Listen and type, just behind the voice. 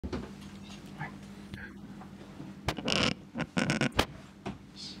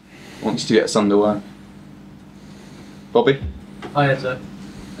wants to get us underway. Bobby? Hi, Enzo.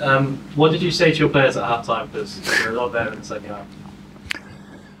 What did you say to your players at half-time? Because they're a lot better in the second half.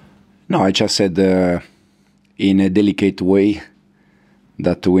 No, I just said in a delicate way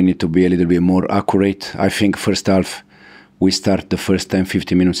that we need to be a little bit more accurate. I think first half, we start the first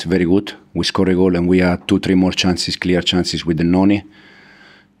 10-15 minutes very good. We score a goal and we had 2-3 more chances, clear chances with the Noni.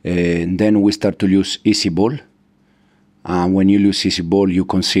 And then we start to lose easy ball. When you lose easy ball, you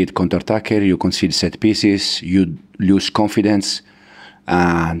concede counter-attacker, you concede set pieces, you lose confidence.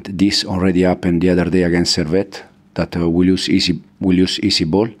 And this already happened the other day against Servette, that we lose easy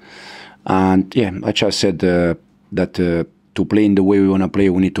ball. And yeah, I just said that to play in the way we want to play,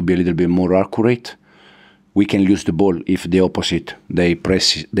 we need to be a little bit more accurate. We can lose the ball if the opposite, they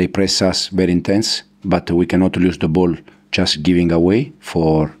press us very intense, but we cannot lose the ball just giving away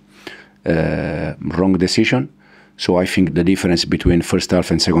for wrong decision. So I think the difference between first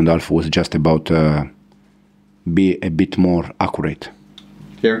half and second half was just about be a bit more accurate.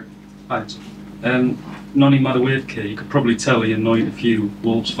 Kieran? Thanks. Noni Madueke, you could probably tell he annoyed a few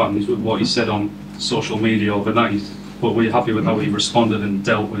Wolves fans with what he said on social media overnight, but were you happy with how he responded and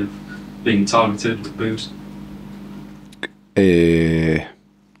dealt with being targeted with boos?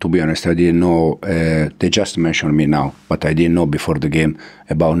 To be honest, I didn't know. They just mentioned me now, but I didn't know before the game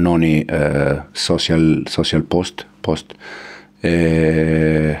about Noni social post.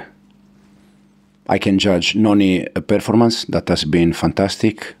 I can judge Noni performance that has been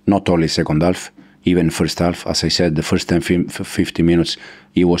fantastic, not only second half, even first half. As I said, the first 10-15 minutes,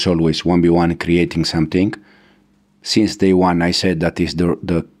 he was always 1v1 creating something. Since day one, I said that is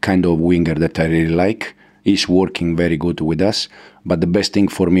the kind of winger that I really like. He's working very good with us. But the best thing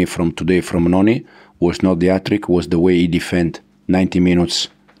for me from today from Noni was not the hat-trick, was the way he defended 90 minutes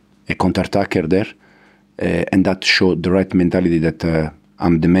a counter-attacker there. And that showed the right mentality that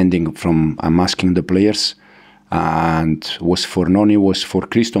I'm demanding from, I'm asking the players. And was for Noni, was for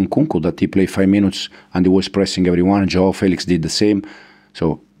Christian Kunku that he played 5 minutes and he was pressing everyone. Joao Felix did the same.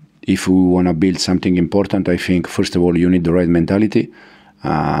 So if we want to build something important, I think, first of all, you need the right mentality.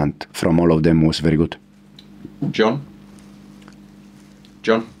 And from all of them was very good. John?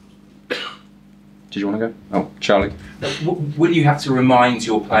 John? Did you want to go? Oh, Charlie. Will you have to remind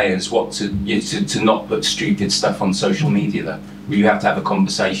your players what to not put stupid stuff on social media, though? Will you have to have a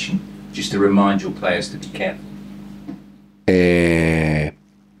conversation just to remind your players to be careful?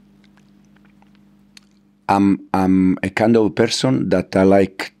 I'm a kind of person that I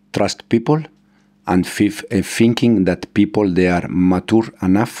like trust people and thinking that people, they are mature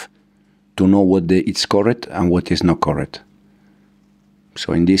enough to know what it's correct and what is not correct.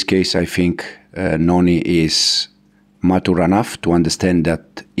 So in this case, I think Noni is mature enough to understand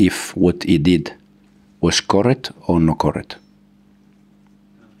that if what he did was correct or not correct.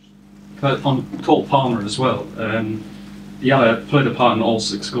 On Cole Palmer as well, Yala played a part in all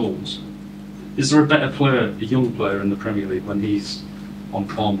 6 goals. Is there a better player, a young player in the Premier League when he's on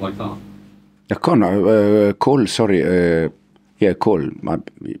form like that? Cole, sorry. Yeah, Cole.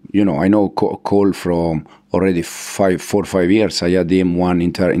 You know, I know Cole from already 4 or 5 years. I had him one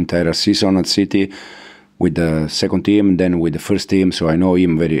entire season at City with the second team, then with the first team. So I know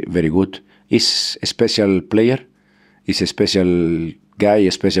him very, very good. He's a special player. He's a special guy,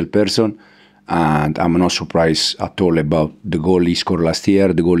 a special person. And I'm not surprised at all about the goal he scored last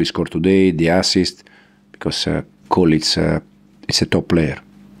year, the goal he scored today, the assist, because Cole, it's a top player.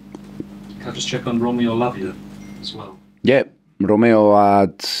 Can I just check on Romeo Lavia as well? Yeah, Romeo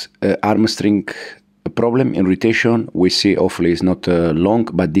had arm string problem, irritation. We see hopefully it's not long,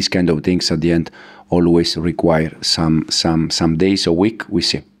 but these kind of things at the end always require some days or week. We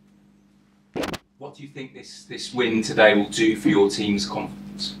see. What do you think this win today will do for your team's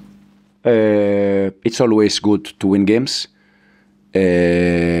confidence? It's always good to win games.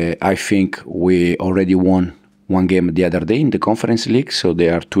 I think we already won one game the other day in the Conference League, so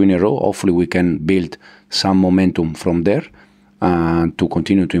there are 2 in a row. Hopefully we can build some momentum from there to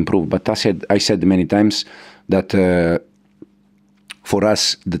continue to improve. But I said many times that for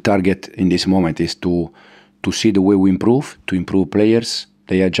us the target in this moment is to see the way we improve, to improve players.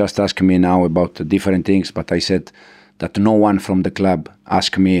 They are just asking me now about different things, but I said that no one from the club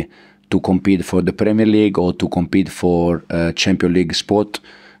asked me to compete for the Premier League or to compete for a Champions League spot.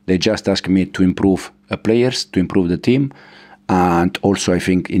 They just ask me to improve players, to improve the team. And also I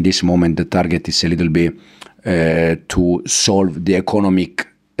think in this moment the target is a little bit to solve the economic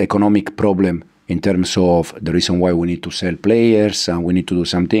problem in terms of the reason why we need to sell players and we need to do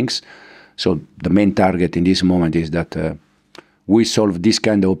some things. So the main target in this moment is that we solve this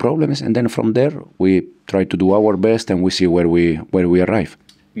kind of problems, and then from there we try to do our best and we see where we arrive.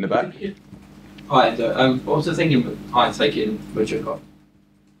 In the back. Hi, Enzo. What was the thinking behind taking Mudryk off?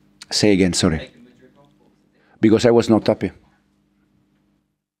 Say again, sorry. Because I was not happy.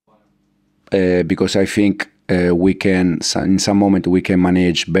 Because I think we can, in some moment, we can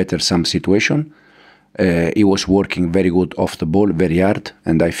manage better some situation. He was working very good off the ball, very hard,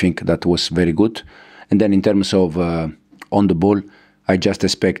 and I think that was very good. And then in terms of on the ball, I just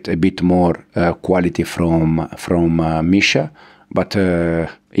expect a bit more quality from Misha. But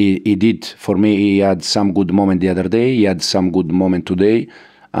he did, for me, he had some good moment the other day, he had some good moment today,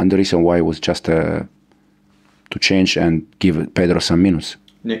 and the reason why was just to change and give Pedro some minutes.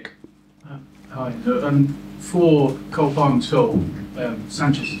 Nick. Hi. For Cole Palmer's goal,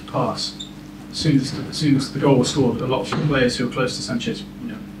 Sanchez's pass, as soon as the goal was scored, a lot of the players who were close to Sanchez,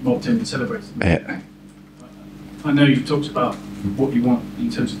 mobbed him and celebrated. I know you've talked about what you want in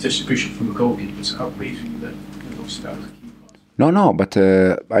terms of distribution from the goalkeeper, so how pleasing that obviously that was a key part. No, but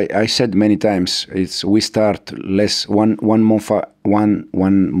I said many times, we start less one month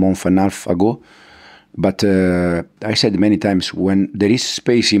and a half ago, but I said many times, when there is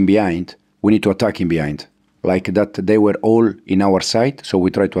space in behind, we need to attack in behind. Like that, they were all in our side, so we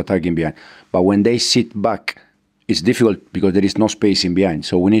try to attack in behind. But when they sit back, it's difficult because there is no space in behind.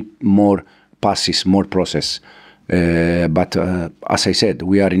 So we need more passes, more process. But as I said,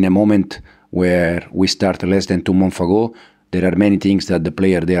 we are in a moment where we start less than 2 months ago. There are many things that the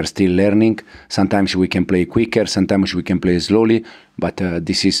player, they are still learning. Sometimes we can play quicker, sometimes we can play slowly. But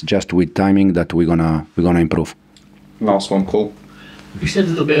this is just with timing that we're gonna improve. Last one, Paul. You said a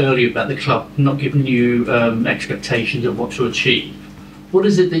little bit earlier about the club not giving you expectations of what to achieve. What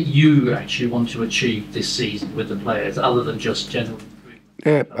is it that you actually want to achieve this season with the players, other than just general improvement?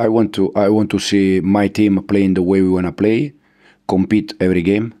 Yeah, I want to see my team playing the way we want to play, compete every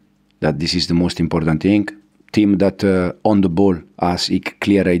game. That this is the most important thing. Team that on the ball has a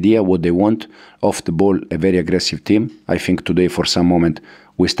clear idea what they want. Off the ball, a very aggressive team. I think today, for some moment,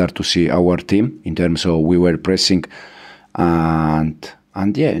 we start to see our team in terms of we were pressing. And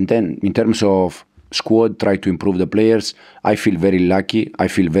then in terms of squad, try to improve the players. I feel very lucky. I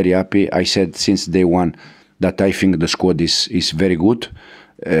feel very happy. I said since day one that I think the squad is very good,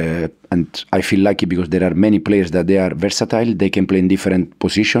 and I feel lucky because there are many players that they are versatile. They can play in different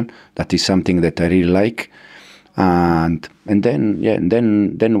positions. That is something that I really like. And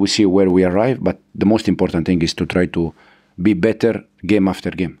then we see where we arrive. But the most important thing is to try to be better game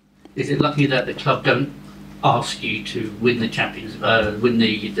after game. Is it lucky that the club don't ask you to win the win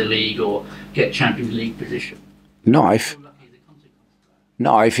the league or get Champions League position? No, I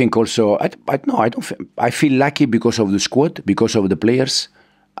think also I feel lucky because of the squad, because of the players.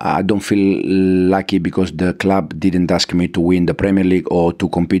 I don't feel lucky because the club didn't ask me to win the Premier League or to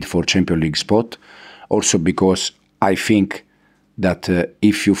compete for Champions League spot. Also because I think that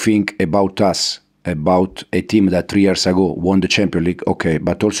if you think about us, about a team that 3 years ago won the Champions League, okay,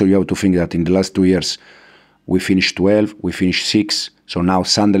 but also you have to think that in the last 2 years we finished 12, we finished 6, so now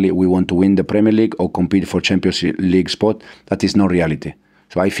suddenly we want to win the Premier League or compete for Champions League spot. That is not reality.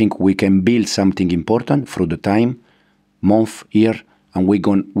 So I think we can build something important through the time, month, year, and we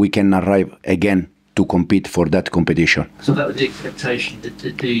can arrive again to compete for that competition. So that was the expectation.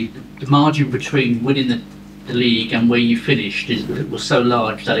 The margin between winning the league and where you finished was so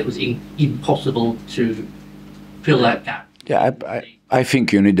large that it was impossible to fill that gap. Yeah, I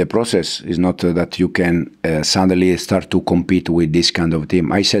think you need the process. It's not that you can suddenly start to compete with this kind of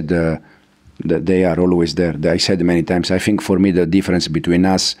team. I said that they are always there. I said many times, I think for me the difference between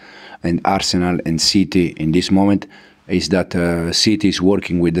us and Arsenal and City in this moment is that City is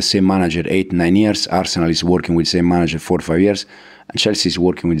working with the same manager 8-9 years, Arsenal is working with the same manager 4-5 years, and Chelsea is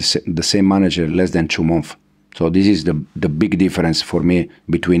working with the same manager less than 2 months. So this is the big difference for me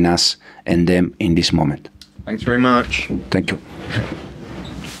between us and them in this moment. Thanks very much. Thank you.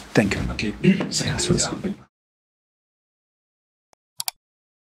 Thank you. Okay.